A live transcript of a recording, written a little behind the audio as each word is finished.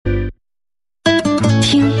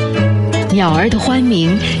鸟儿的欢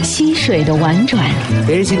鸣，溪水的婉转。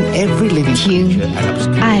听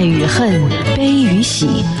爱与恨，悲与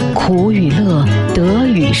喜，苦与乐，得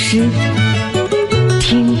与失。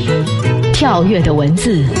听跳跃的文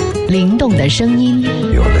字，灵动的声音。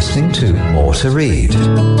You're listening to More to Read。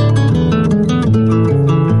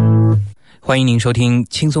欢迎您收听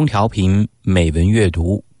轻松调频美文阅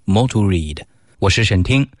读 More to Read， 我是沈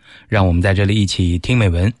听，让我们在这里一起听美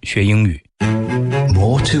文学英语。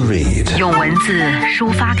More to Read， 用文字抒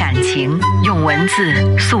发感情，用文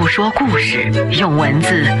字诉说故事，用文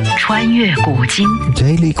字穿越古今。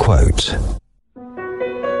 Daily Quote。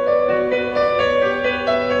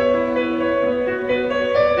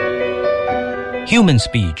 Human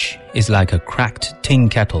speech is like a cracked tin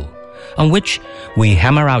kettle on which we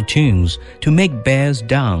hammer out tunes to make bears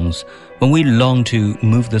dance when we long to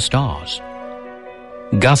move the stars.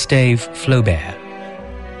 Gustave Flaubert。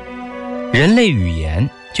 人类语言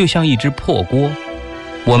就像一只破锅，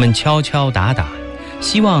我们敲敲打打，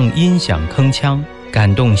希望音响铿锵，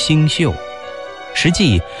感动星宿，实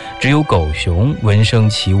际只有狗熊闻声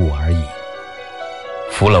起舞而已。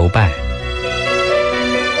福楼拜。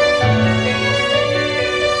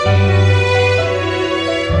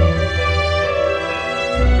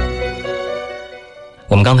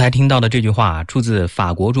我们刚才听到的这句话出自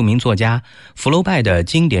法国著名作家福楼拜的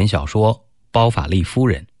经典小说《包法利夫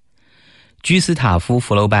人》。居斯塔夫·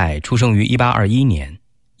福楼拜出生于1821年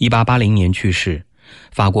，1880年去世，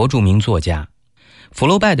法国著名作家。福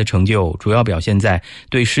楼拜的成就主要表现在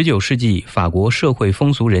对19世纪法国社会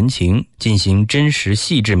风俗人情进行真实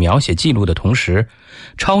细致描写记录的同时，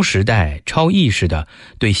超时代、超意识地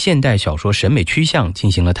对现代小说审美趋向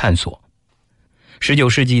进行了探索。19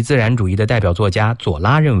世纪自然主义的代表作家左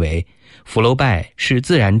拉认为，福楼拜是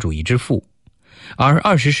自然主义之父，而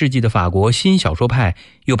20世纪的法国新小说派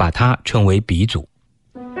又把他称为鼻祖。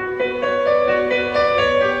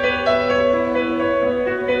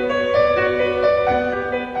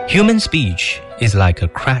Human speech is like a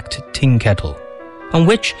cracked tin kettle, on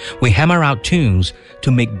which we hammer out tunes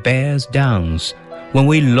to make bears dance when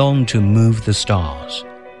we long to move the stars.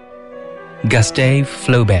 Gustave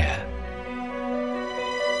Flaubert。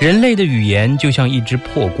 人类的语言就像一只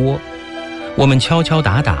破锅，我们敲敲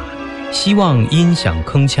打打，希望音响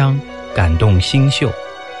铿锵，感动星宿，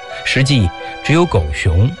实际只有狗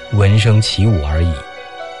熊闻声起舞而已。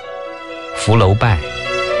福楼拜。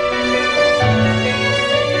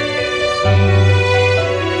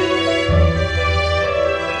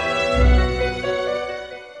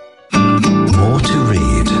More to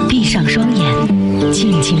Read。 闭上双眼，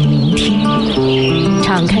静静聆听，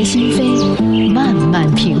敞开心扉，慢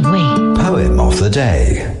慢品味。 Poem of the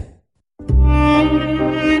Day。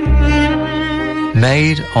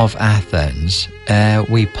 Maid of Athens, Ere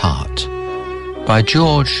We Part, by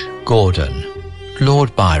George Gordon,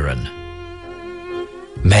 Lord Byron.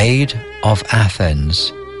 Maid of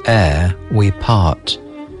Athens, ere we part,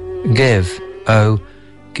 give, oh,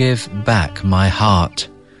 give back my heart,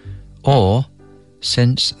 or,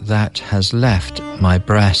 since that has left my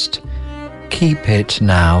breast, keep it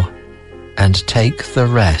now, and take the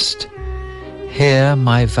rest. Hear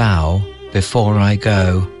my vow before I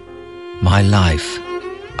go, my life,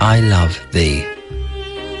 I love thee.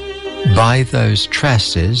 By those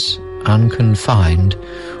tresses, unconfined,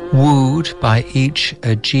 wooed by each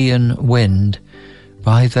Aegean wind,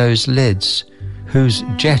 by those lids, whose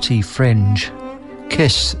jetty fringe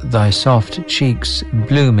kiss thy soft cheeks'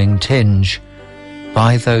 blooming tinge,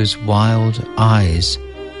 by those wild eyes,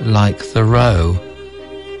 like the roe,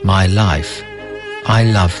 my life, I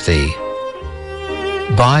love thee.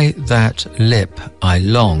 By that lip I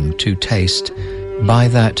long to taste, by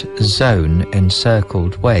that zone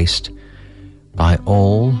encircled waist, by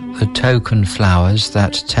all the token flowers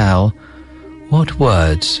that tell what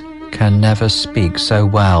words can never speak so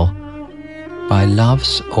well, by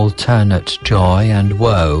love's alternate joy and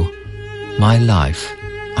woe, my life,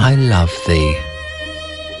 I love thee.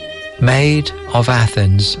 Maid of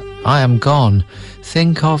Athens, I am gone,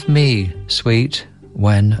 think of me, sweet,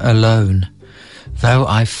 when alone. Though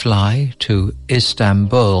I fly to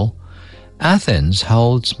Istanbul, Athens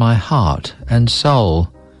holds my heart and soul.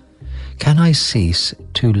 Can I cease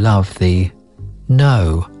to love thee?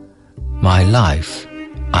 No, my life,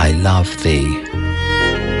 I love thee.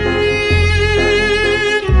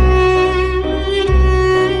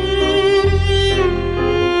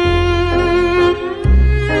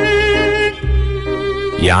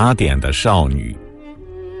《雅典的少女》，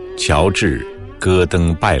乔治·戈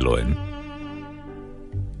登·拜伦。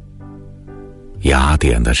雅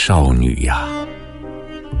典的少女呀，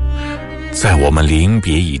在我们临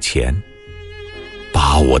别以前，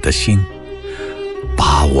把我的心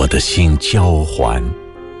把我的心交还，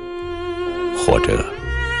或者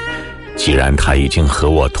既然他已经和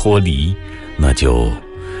我脱离，那就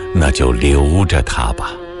留着他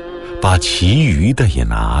吧，把其余的也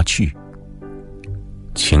拿去。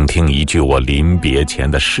请听一句我临别前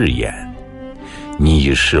的誓言：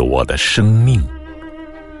你是我的生命，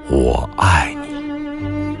我爱你。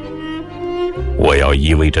我要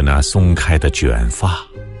依偎着那松开的卷发，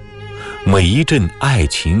每一阵爱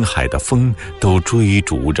琴海的风都追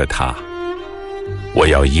逐着它。我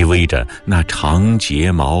要依偎着那长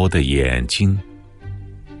睫毛的眼睛，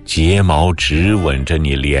睫毛直吻着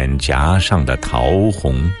你脸颊上的桃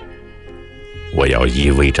红。我要依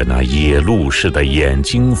偎着那野鹿似的眼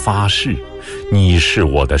睛发誓，你是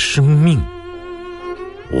我的生命，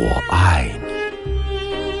我爱你。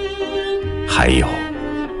还有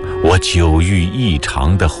我久欲异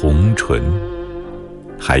常的红唇，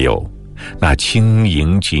还有那轻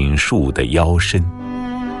盈紧束的腰身。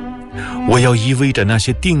我要依偎着那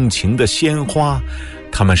些定情的鲜花，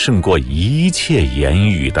它们胜过一切言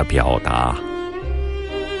语的表达。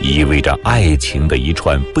依偎着爱情的一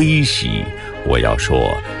串悲喜，我要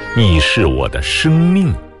说，你是我的生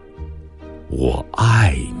命，我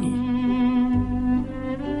爱你。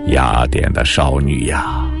雅典的少女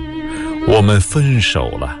呀，我们分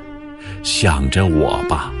手了，想着我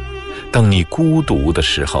吧，当你孤独的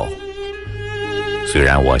时候。虽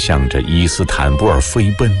然我向着伊斯坦布尔飞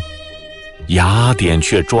奔，雅典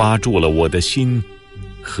却抓住了我的心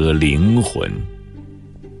和灵魂。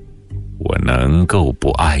我能够不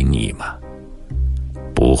爱你吗？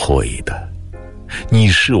不会的，你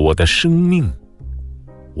是我的生命，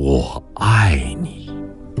我爱你。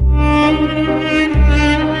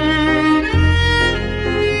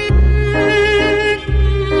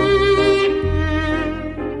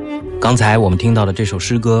刚才我们听到的这首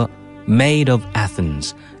诗歌 Maid of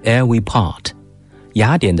Athens, Ere We Part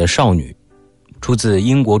雅典的少女，出自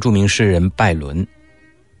英国著名诗人拜伦。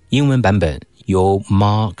英文版本由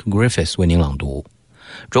Mark Griffiths 为您朗读，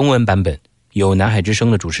中文版本由南海之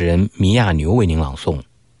声的主持人米亚牛为您朗诵。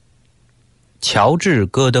乔治·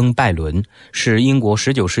戈登·拜伦是英国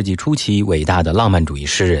19世纪初期伟大的浪漫主义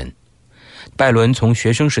诗人。拜伦从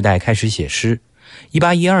学生时代开始写诗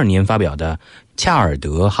，1812年发表的《恰尔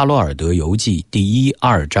德·哈罗尔德游记》第1、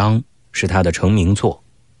2章是他的成名作。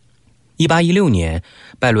1816年，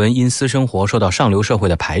拜伦因私生活受到上流社会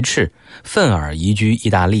的排斥，愤而移居意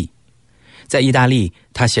大利。在意大利，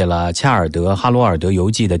他写了《恰尔德·哈罗尔德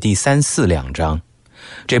游记》的第3、4两章。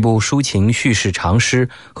这部抒情叙事长诗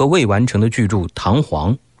和未完成的巨著《唐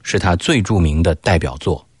璜》是他最著名的代表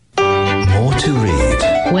作。 More to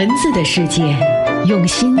read. 文字的世界，用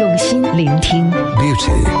心聆听。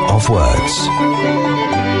 Beauty of words.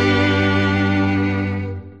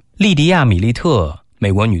 莉迪亚·米利特，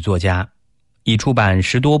美国女作家，已出版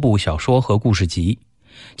10多部小说和故事集，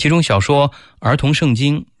其中小说《儿童圣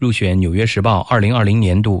经》入选《纽约时报》2020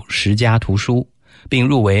年度10佳图书，并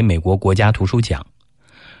入围美国国家图书奖。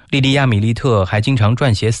莉迪亚·米利特还经常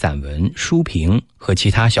撰写散文、书评和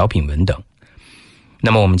其他小品文等。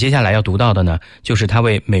那么我们接下来要读到的呢，就是他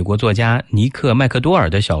为美国作家尼克·麦克多尔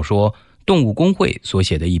的小说《动物公会》所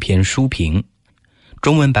写的一篇书评，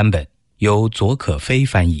中文版本由左可飞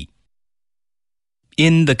翻译。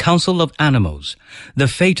In the Council of Animals, the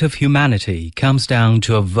fate of humanity comes down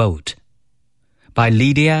to a vote. By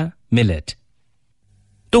Lydia Millet.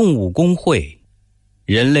 动物公会，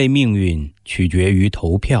人类命运取决于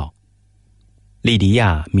投票。莉迪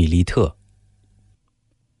亚·米利特。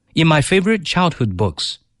In my favorite childhood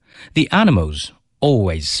books, the animals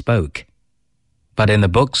always spoke. But in the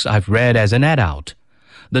books I've read as an adult,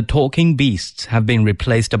 the talking beasts have been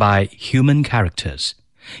replaced by human characters,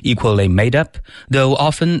 equally made up, though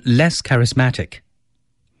often less charismatic.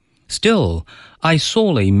 Still, I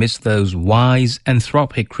sorely miss those wise,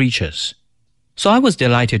 anthropic creatures. So I was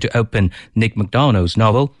delighted to open Nick MacDonald's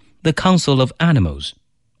novel, The Council of Animals,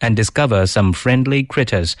 and discover some friendly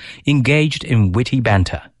critters engaged in witty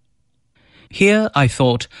banter. Here, I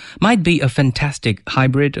thought, might be a fantastic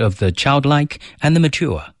hybrid of the childlike and the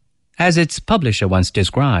mature. As its publisher once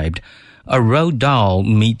described, a Roald Dahl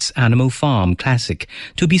meets Animal Farm classic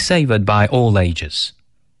to be savored by all ages.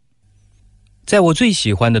 在我最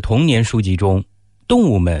喜欢的童年书籍中，动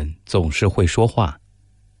物们总是会说话。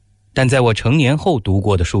但在我成年后读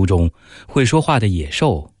过的书中，会说话的野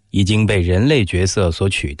兽已经被人类角色所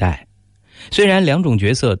取代。虽然两种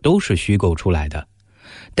角色都是虚构出来的，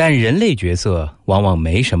但人类角色往往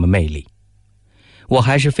没什么魅力。我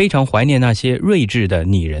还是非常怀念那些睿智的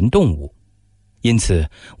拟人动物，因此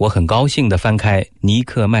我很高兴地翻开尼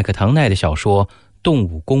克·麦克唐奈的小说《动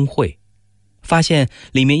物公会》。发现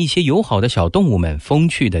里面一些友好的小动物们风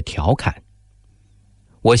趣的调侃。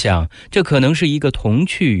我想这可能是一个童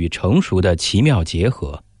趣与成熟的奇妙结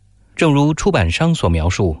合，正如出版商所描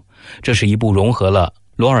述，这是一部融合了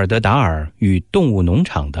罗尔德·达尔与动物农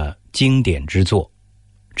场的经典之作，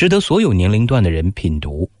值得所有年龄段的人品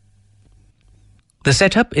读。The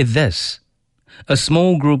setup is this: a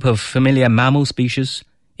small group of familiar mammal species,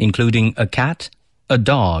 including a cat, a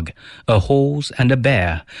dog, a horse, and a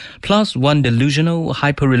bear, plus one delusional,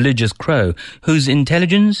 hyper-religious crow whose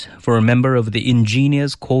intelligence, for a member of the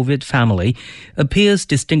ingenious corvid family, appears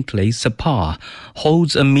distinctly subpar,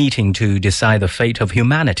 holds a meeting to decide the fate of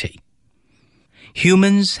humanity.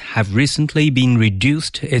 Humans have recently been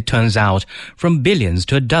reduced, it turns out, from billions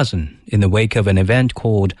to a dozen in the wake of an event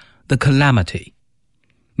called the calamity.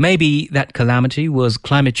 Maybe that calamity was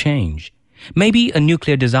climate change, maybe a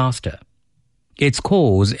nuclear disaster.Its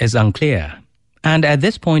cause is unclear, and at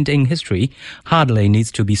this point in history hardly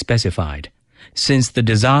needs to be specified, since the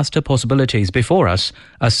disaster possibilities before us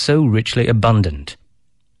are so richly abundant.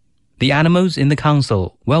 The animals in the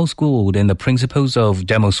council, well schooled in the principles of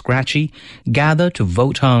democracy, gather to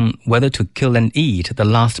vote on whether to kill and eat the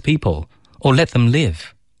last people, or let them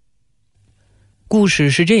live. 故事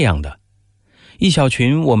是这样的，一小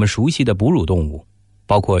群我们熟悉的哺乳动物，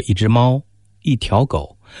包括一只猫、一条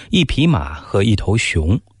狗、一匹马和一头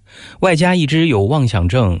熊，外加一只有妄想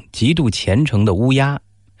症、极度虔诚的乌鸦。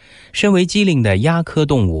身为机灵的鸦科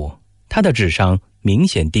动物，它的智商明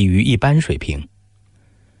显低于一般水平。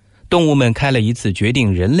动物们开了一次决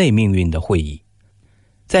定人类命运的会议。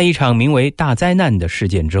在一场名为大灾难的事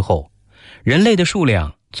件之后，人类的数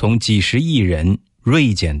量从几十亿人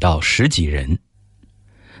锐减到十几人。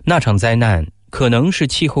那场灾难可能是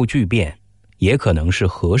气候巨变，也可能是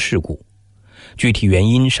核事故。具体原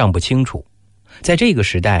因尚不清楚，在这个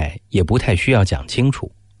时代也不太需要讲清楚，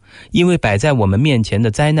因为摆在我们面前的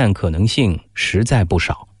灾难可能性实在不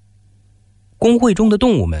少。工会中的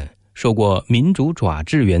动物们受过民主爪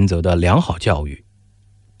制原则的良好教育，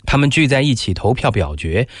他们聚在一起投票表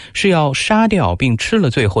决，是要杀掉并吃了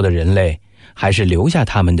最后的人类，还是留下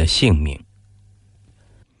他们的性命。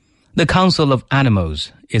 The Council of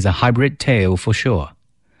Animals is a hybrid tale for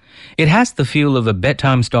sure.It has the feel of a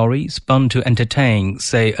bedtime story spun to entertain,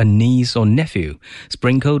 say, a niece or nephew,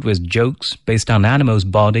 sprinkled with jokes based on animals'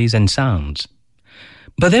 bodies and sounds.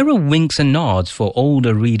 But there are winks and nods for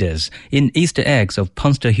older readers in Easter eggs of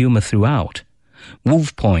punster humor throughout.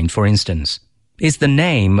 Wolf Point, for instance, is the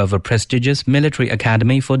name of a prestigious military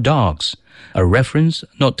academy for dogs, a reference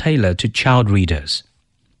not tailored to child readers.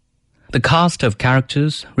 The cast of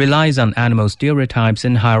characters relies on animal stereotypes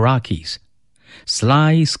and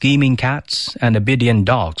hierarchies.Sly, scheming cats and obedient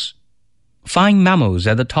dogs. Fine mammals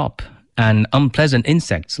at the top and unpleasant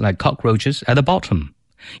insects like cockroaches at the bottom,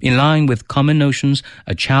 in line with common notions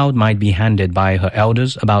a child might be handed by her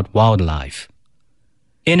elders about wildlife.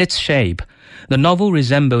 In its shape, the novel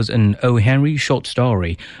resembles an O. Henry short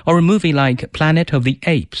story or a movie like Planet of the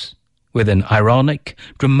Apes, with an ironic,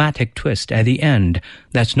 dramatic twist at the end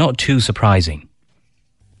that's not too surprising.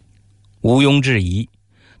 毋庸置疑，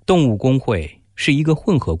动物公会是一个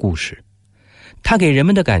混合故事，它给人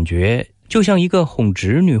们的感觉就像一个哄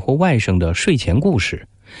侄女或外甥的睡前故事，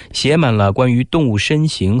写满了关于动物身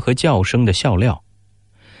形和叫声的笑料。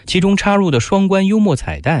其中插入的双关幽默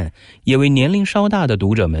彩蛋也为年龄稍大的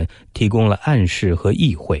读者们提供了暗示和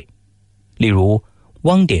意会。例如，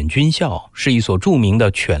汪点军校是一所著名的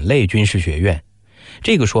犬类军事学院，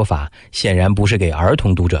这个说法显然不是给儿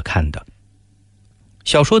童读者看的。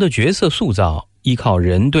小说的角色塑造依靠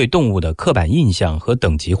人对动物的刻板印象和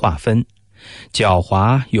等级划分，狡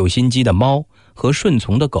猾有心机的猫和顺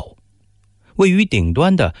从的狗，位于顶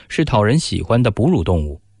端的是讨人喜欢的哺乳动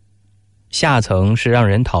物，下层是让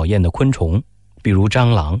人讨厌的昆虫，比如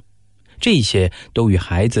蟑螂。这些都与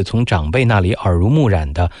孩子从长辈那里耳濡目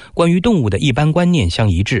染的关于动物的一般观念相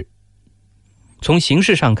一致。从形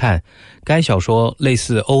式上看，该小说类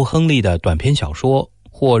似欧·亨利的短篇小说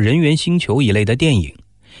或人猿星球一类的电影，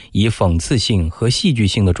以讽刺性和戏剧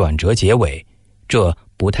性的转折结尾，这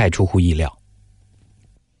不太出乎意料。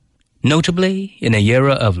Notably, in a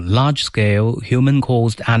era of large-scale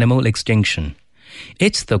human-caused animal extinction,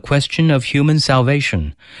 it's the question of human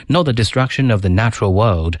salvation, not the destruction of the natural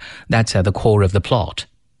world, that's at the core of the plot.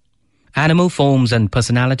 Animal forms and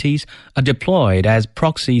personalities are deployed as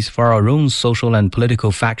proxies for our own social and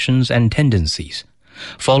political factions and tendencies,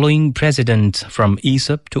 following precedents from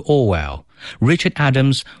Aesop to Orwell, Richard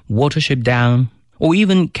Adams' Watership Down, or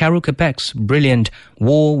even Carol Quebec's brilliant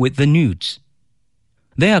War with the Newts.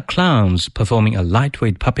 They are clowns performing a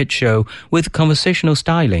lightweight puppet show with conversational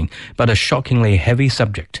styling but a shockingly heavy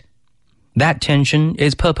subject. That tension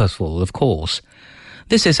is purposeful, of course.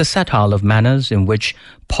 This is a satire of manners in which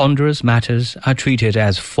ponderous matters are treated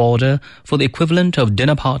as fodder for the equivalent of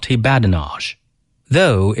dinner party badinage,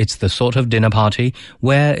 though it's the sort of dinner party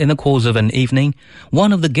where, in the course of an evening,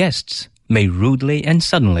 one of the guests may rudely and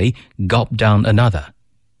suddenly gulp down another.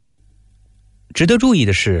 值得注意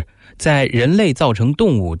的是，在人类造成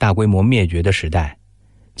动物大规模灭绝的时代，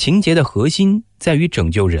情节的核心在于拯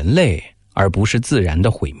救人类，而不是自然的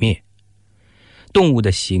毁灭。动物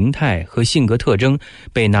的形态和性格特征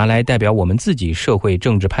被拿来代表我们自己社会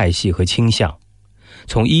政治派系和倾向，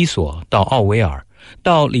从伊索到奥威尔，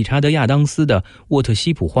到理查德·亚当斯的《沃特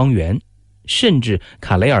西普荒原》，甚至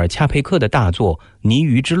卡雷尔·恰佩克的大作《泥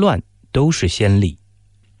鱼之乱》都是先例。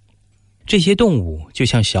这些动物就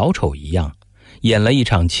像小丑一样，演了一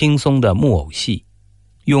场轻松的木偶戏，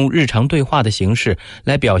用日常对话的形式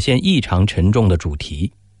来表现异常沉重的主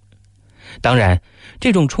题。当然，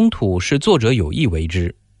这种冲突是作者有意为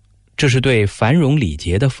之，这是对繁荣礼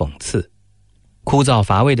节的讽刺。枯燥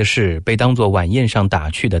乏味的事被当作晚宴上打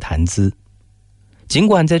趣的谈资，尽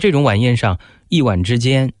管在这种晚宴上，一晚之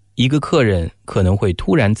间，一个客人可能会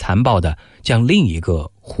突然残暴地将另一个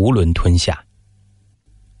囫囵吞下。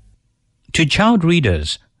To child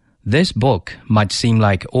readers, this book might seem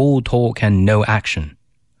like all talk and no action,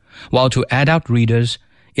 while to adult readers,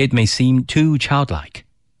 it may seem too childlike.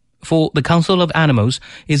 For the Council of Animals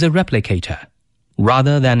is a replicator,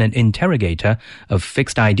 rather than an interrogator of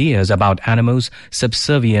fixed ideas about animals'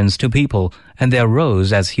 subservience to people and their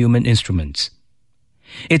roles as human instruments.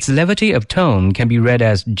 Its levity of tone can be read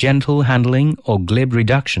as gentle handling or glib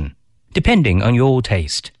reduction, depending on your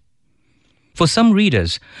taste. For some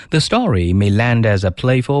readers, the story may land as a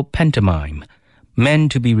playful pantomime,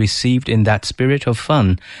 meant to be received in that spirit of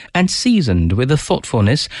fun and seasoned with a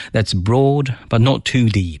thoughtfulness that's broad but not too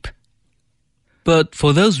deep. But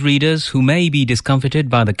for those readers who may be discomfited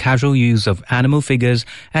by the casual use of animal figures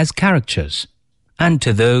as characters, and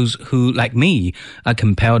to those who, like me, are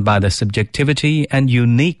compelled by the subjectivity and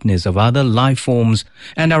uniqueness of other life forms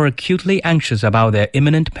and are acutely anxious about their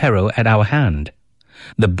imminent peril at our hand,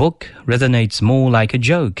 the book resonates more like a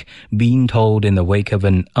joke being told in the wake of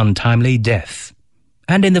an untimely death,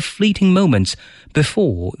 and in the fleeting moments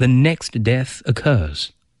before the next death occurs.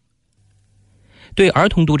 对儿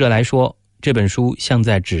童读者来说，这本书像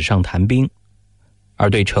在纸上谈兵，而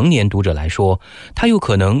对成年读者来说，它又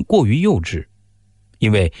可能过于幼稚，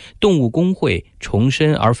因为动物公会重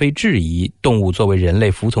申而非质疑动物作为人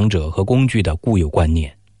类服从者和工具的固有观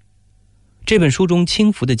念。这本书中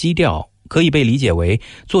轻浮的基调可以被理解为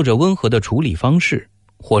作者温和的处理方式，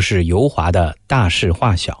或是油滑的大事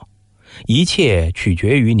化小，一切取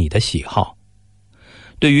决于你的喜好。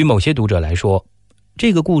对于某些读者来说，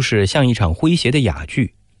这个故事像一场诙谐的哑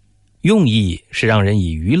剧，用意是让人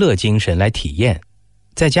以娱乐精神来体验，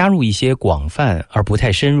再加入一些广泛而不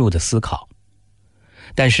太深入的思考。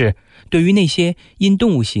但是对于那些因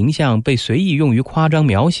动物形象被随意用于夸张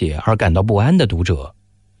描写而感到不安的读者，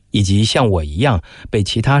以及像我一样被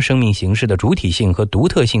其他生命形式的主体性和独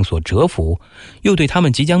特性所折服，又对他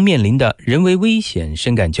们即将面临的人为危险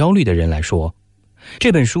深感焦虑的人来说，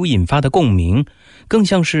这本书引发的共鸣更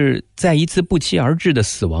像是在一次不期而至的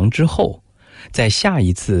死亡之后，在下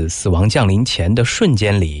一次死亡降临前的瞬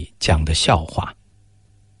间里讲的笑话。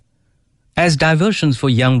As diversions for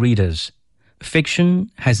young readers, fiction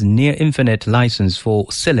has near infinite license for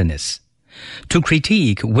silliness. To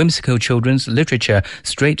critique whimsical children's literature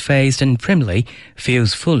straight-faced and primly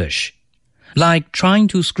feels foolish, like trying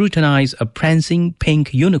to scrutinize a prancing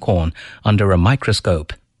pink unicorn under a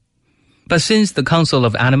microscope. But since the Council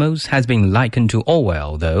of Animals has been likened to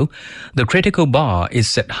Orwell, though, the critical bar is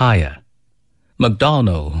set higher.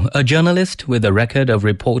 MacDonald, a journalist with a record of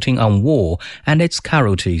reporting on war and its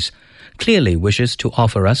casualties, clearly wishes to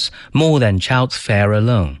offer us more than child's fare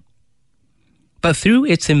alone. But through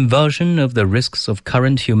its inversion of the risks of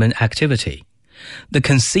current human activity, the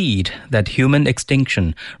conceit that human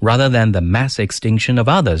extinction rather than the mass extinction of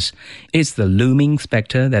others is the looming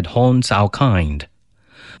specter that haunts our kind,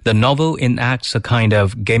 the novel enacts a kind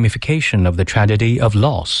of gamification of the tragedy of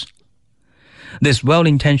loss. This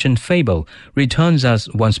well-intentioned fable returns us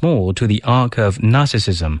once more to the arc of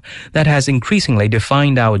narcissism that has increasingly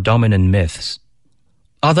defined our dominant myths.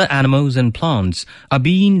 Other animals and plants are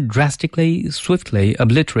being drastically, swiftly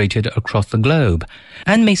obliterated across the globe,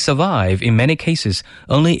 and may survive in many cases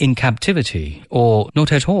only in captivity or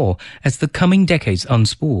not at all as the coming decades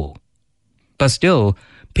unspool. But still,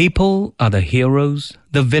 people are the heroes,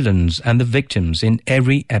 the villains, and the victims in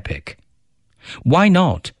every epic. Why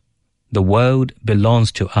not? The world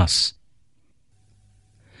belongs to us.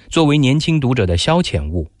 作为年轻读者的消遣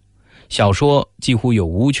物，小说几乎有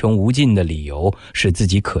无穷无尽的理由使自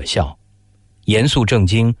己可笑。严肃正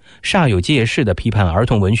经、煞有介事地批判儿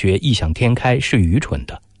童文学异想天开是愚蠢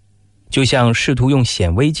的，就像试图用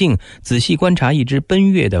显微镜仔细观察一只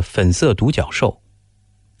奔月的粉色独角兽。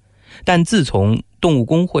但自从动物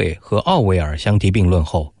公会和奥威尔相提并论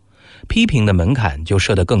后，批评的门槛就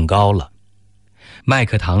设得更高了。麦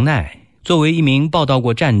克唐奈作为一名报道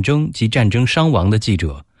过战争及战争伤亡的记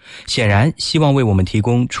者，显然希望为我们提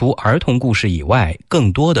供除儿童故事以外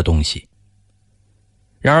更多的东西。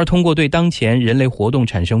然而通过对当前人类活动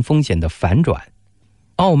产生风险的反转，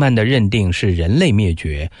傲慢地认定是人类灭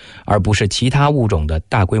绝，而不是其他物种的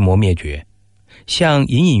大规模灭绝，像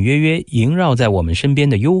隐隐约约萦绕在我们身边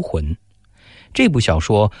的幽魂。这部小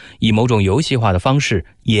说以某种游戏化的方式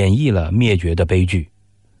演绎了灭绝的悲剧。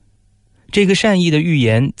这个善意的预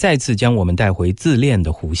言再次将我们带回自恋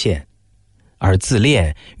的弧线，而自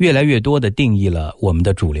恋越来越多地定义了我们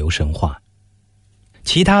的主流神话。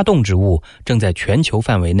其他动植物正在全球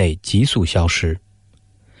范围内急速消失，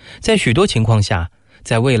在许多情况下，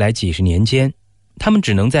在未来几十年间，它们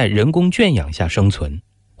只能在人工圈养下生存，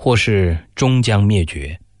或是终将灭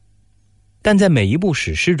绝。但在每一部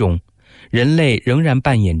史诗中，人类仍然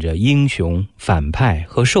扮演着英雄、反派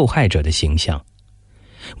和受害者的形象。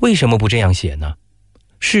为什么不这样写呢？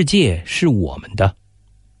世界是我们的。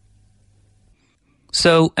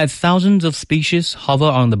So, as thousands of species hover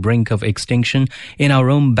on the brink of extinction in our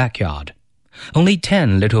own backyard, only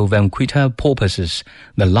 10 little vampire porpoises,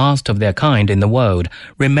 the last of their kind in the world,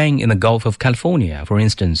 remain in the Gulf of California, for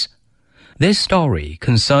instance. This story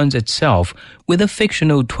concerns itself with the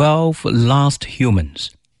fictional 12 last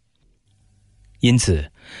humans. 因此，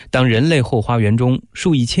当人类后花园中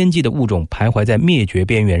数以千计的物种徘徊在灭绝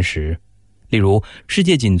边缘时，例如世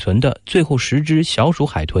界仅存的最后10只小鼠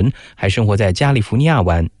海豚还生活在加利福尼亚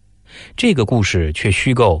湾，这个故事却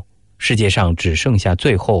虚构世界上只剩下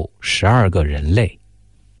最后12个人类。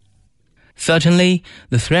Certainly,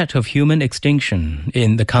 the threat of human extinction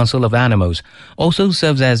in the Council of Animals also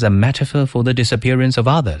serves as a metaphor for the disappearance of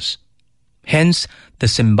others. Hence, the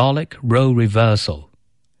symbolic role reversal.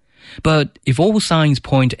 But if all signs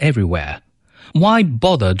point everywhere, why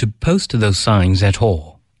bother to post those signs at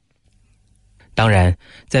all? 当然，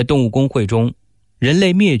在动物公会中，人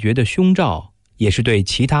类灭绝的凶兆也是对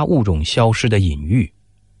其他物种消失的隐喻，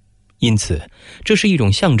因此这是一种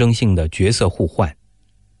象征性的角色互换。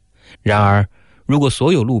然而，如果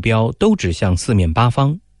所有路标都指向四面八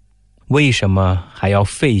方，为什么还要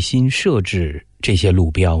费心设置这些路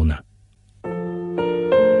标呢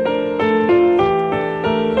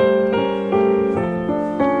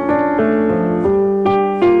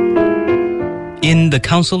？In the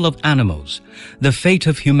Council of Animals, the fate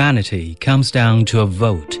of humanity comes down to a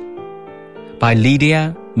vote. By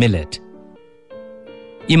Lydia Millet.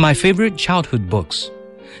 In my favorite childhood books,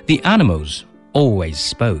 the animals always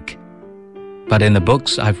spoke. But in the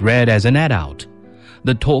books I've read as an adult,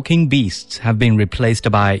 the talking beasts have been replaced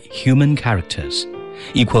by human characters,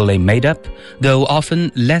 equally made up, though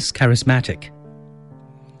often less charismatic.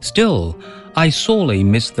 Still, I sorely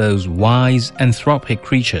miss those wise, anthropic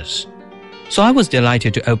creatures.So I was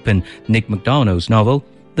delighted to open Nick MacDonald's novel,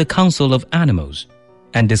 The Council of Animals,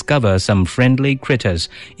 and discover some friendly critters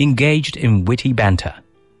engaged in witty banter.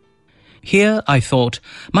 Here, I thought,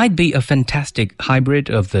 might be a fantastic hybrid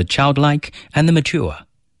of the childlike and the mature.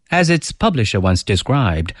 As its publisher once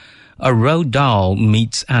described, a Roald Dahl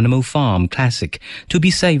meets Animal Farm classic to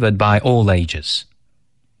be savored by all ages.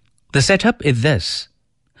 The setup is this.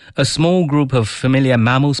 A small group of familiar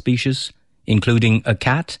mammal species, including a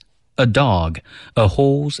cat,a dog, a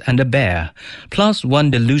horse, and a bear, plus one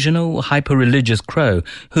delusional, hyper-religious crow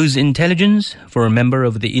whose intelligence, for a member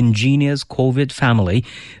of the ingenious corvid family,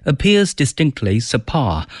 appears distinctly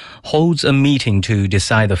subpar, holds a meeting to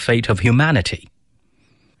decide the fate of humanity.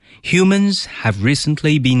 Humans have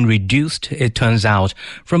recently been reduced, it turns out,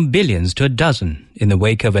 from billions to a dozen in the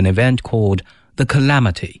wake of an event called the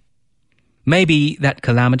Calamity. Maybe that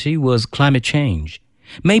calamity was climate change,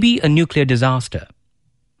 maybe a nuclear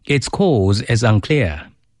disaster.Its cause is unclear,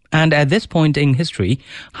 and at this point in history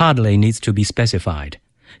hardly needs to be specified,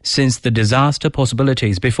 since the disaster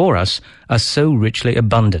possibilities before us are so richly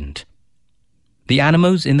abundant. The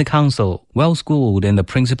animals in the council, well schooled in the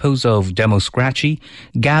principles of democracy,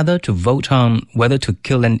 gather to vote on whether to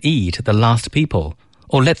kill and eat the last people,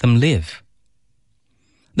 or let them live.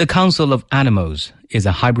 The Council of Animals is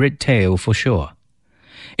a hybrid tale for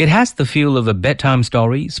sure.It has the feel of a bedtime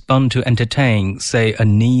story spun to entertain, say, a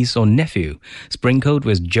niece or nephew, sprinkled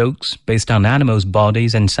with jokes based on animals'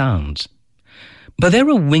 bodies and sounds. But there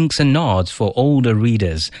are winks and nods for older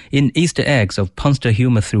readers in Easter eggs of punster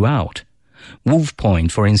humor throughout. Wolf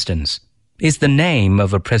Point, for instance, is the name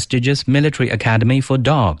of a prestigious military academy for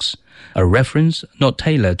dogs, a reference not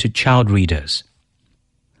tailored to child readers.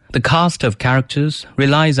 The cast of characters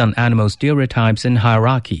relies on animal stereotypes and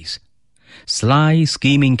hierarchies. Sly,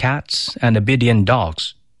 scheming cats and obedient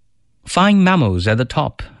dogs. Fine mammals at the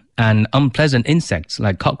top and unpleasant insects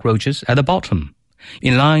like cockroaches at the bottom,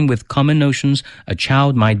 in line with common notions a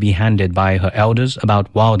child might be handed by her elders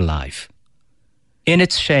about wildlife. In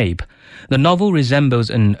its shape, the novel resembles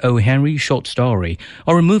an O. Henry short story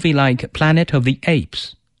or a movie like Planet of the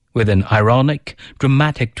Apes, with an ironic,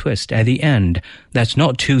 dramatic twist at the end that's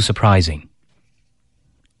not too surprising.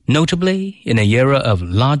 Notably, in a era of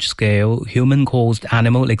large-scale human-caused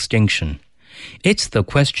animal extinction, it's the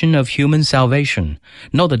question of human salvation,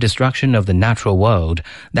 not the destruction of the natural world,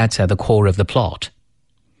 that's at the core of the plot.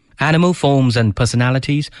 Animal forms and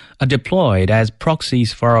personalities are deployed as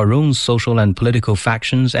proxies for our own social and political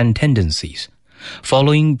factions and tendencies,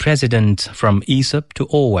 following precedents from Aesop to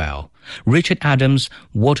Orwell, Richard Adams'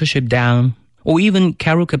 Watership Down, or even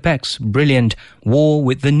Carol Quebec's brilliant War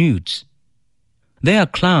with the Nudes. They are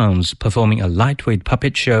clowns performing a lightweight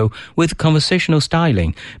puppet show with conversational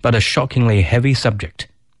styling but a shockingly heavy subject.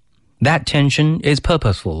 That tension is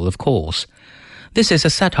purposeful, of course. This is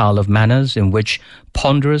a satire of manners in which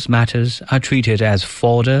ponderous matters are treated as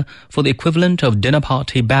fodder for the equivalent of dinner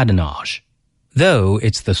party badinage. Though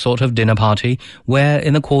it's the sort of dinner party where,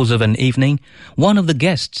 in the course of an evening, one of the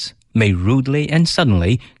guests may rudely and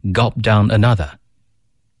suddenly gulp down another.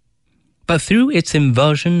 But through its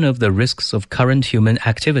inversion of the risks of current human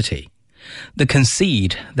activity, the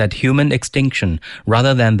conceit that human extinction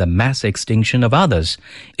rather than the mass extinction of others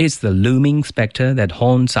is the looming spectre that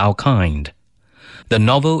haunts our kind, the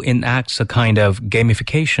novel enacts a kind of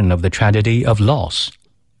gamification of the tragedy of loss.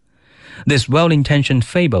 This well-intentioned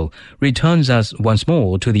fable returns us once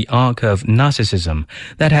more to the arc of narcissism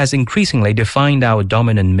that has increasingly defined our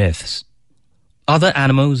dominant myths. Other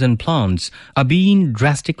animals and plants are being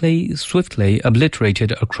drastically, swiftly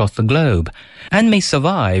obliterated across the globe and may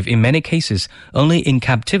survive in many cases only in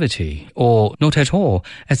captivity or not at all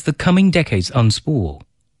as the coming decades unspool.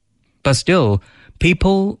 But still,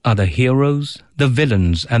 people are the heroes, the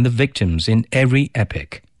villains, and the victims in every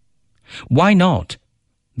epic. Why not?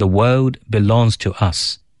 The world belongs to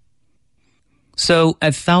us. So,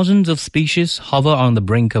 as thousands of species hover on the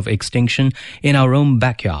brink of extinction in our own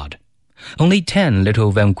backyard, only 10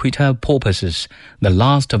 little Vanquita porpoises, the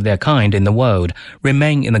last of their kind in the world,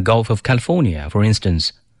 remain in the Gulf of California, for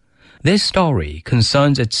instance. This story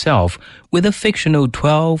concerns itself with the fictional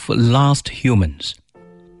 12 last humans.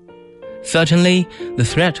 Certainly, the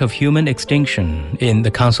threat of human extinction in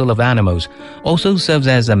the Council of Animals also serves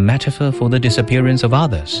as a metaphor for the disappearance of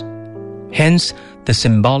others. Hence, the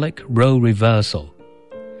symbolic role reversal.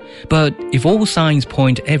 But if all signs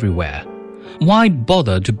point everywhere, why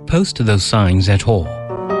bother to post those signs at all?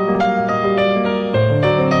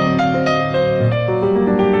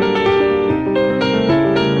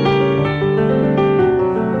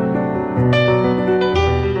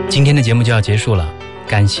 今天的节目就要结束了，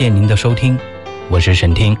感谢您的收听，我是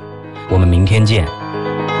沈听，我们明天见。